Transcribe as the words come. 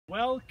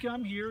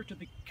Welcome here to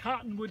the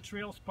Cottonwood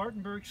Trail,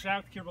 Spartanburg,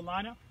 South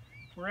Carolina.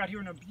 We're out here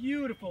on a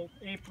beautiful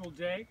April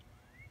day,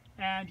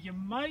 and you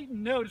might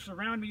notice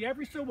around me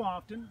every so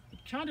often, it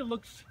kind of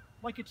looks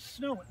like it's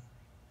snowing.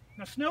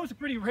 Now, snow is a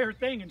pretty rare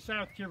thing in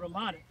South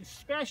Carolina,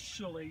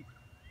 especially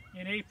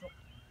in April.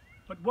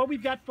 But what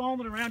we've got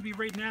falling around me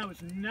right now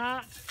is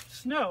not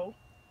snow.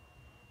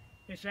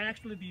 It's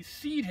actually these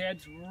seed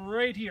heads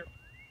right here,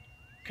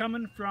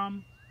 coming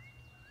from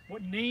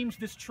what names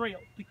this trail,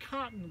 the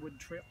Cottonwood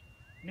Trail.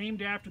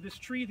 Named after this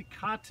tree, the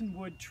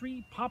cottonwood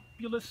tree,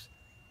 Populus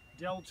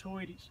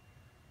deltoides.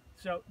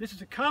 So this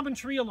is a common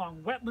tree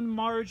along wetland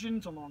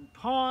margins, along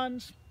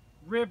ponds,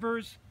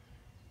 rivers,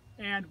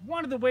 and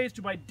one of the ways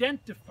to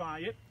identify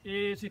it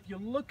is if you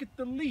look at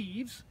the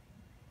leaves,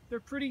 they're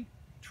pretty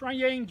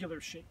triangular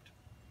shaped.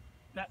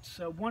 That's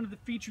one of the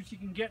features you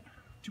can get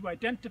to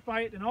identify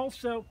it, and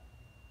also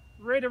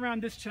right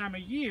around this time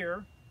of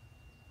year,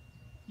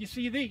 you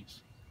see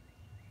these.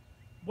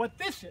 What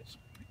this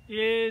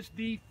is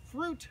the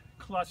fruit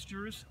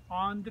clusters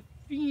on the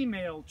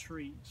female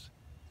trees.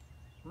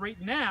 Right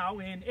now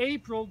in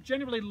April,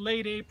 generally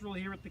late April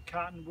here at the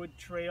Cottonwood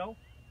Trail,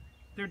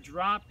 they're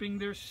dropping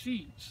their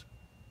seeds.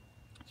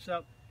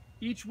 So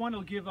each one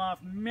will give off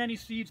many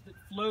seeds that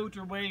float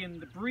away in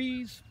the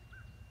breeze.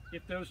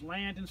 If those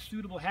land in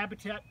suitable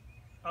habitat,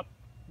 up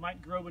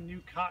might grow a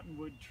new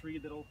cottonwood tree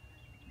that'll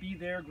be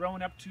there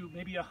growing up to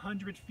maybe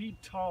 100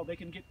 feet tall. They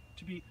can get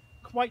to be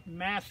quite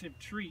massive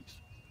trees.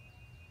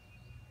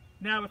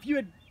 Now, if you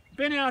had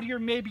been out here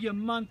maybe a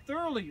month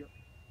earlier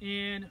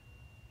in,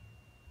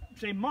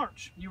 say,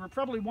 March, you were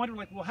probably wondering,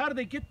 like, well, how do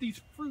they get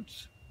these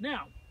fruits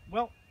now?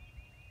 Well,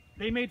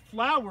 they made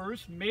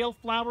flowers, male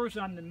flowers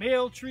on the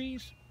male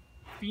trees,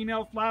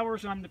 female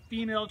flowers on the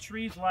female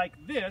trees like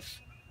this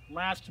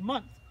last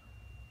month.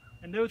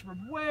 And those were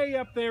way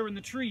up there in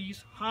the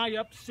trees, high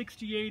up,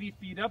 60, 80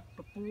 feet up,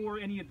 before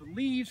any of the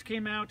leaves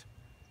came out.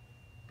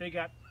 They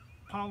got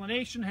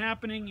pollination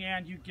happening,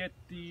 and you get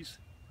these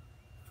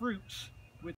fruits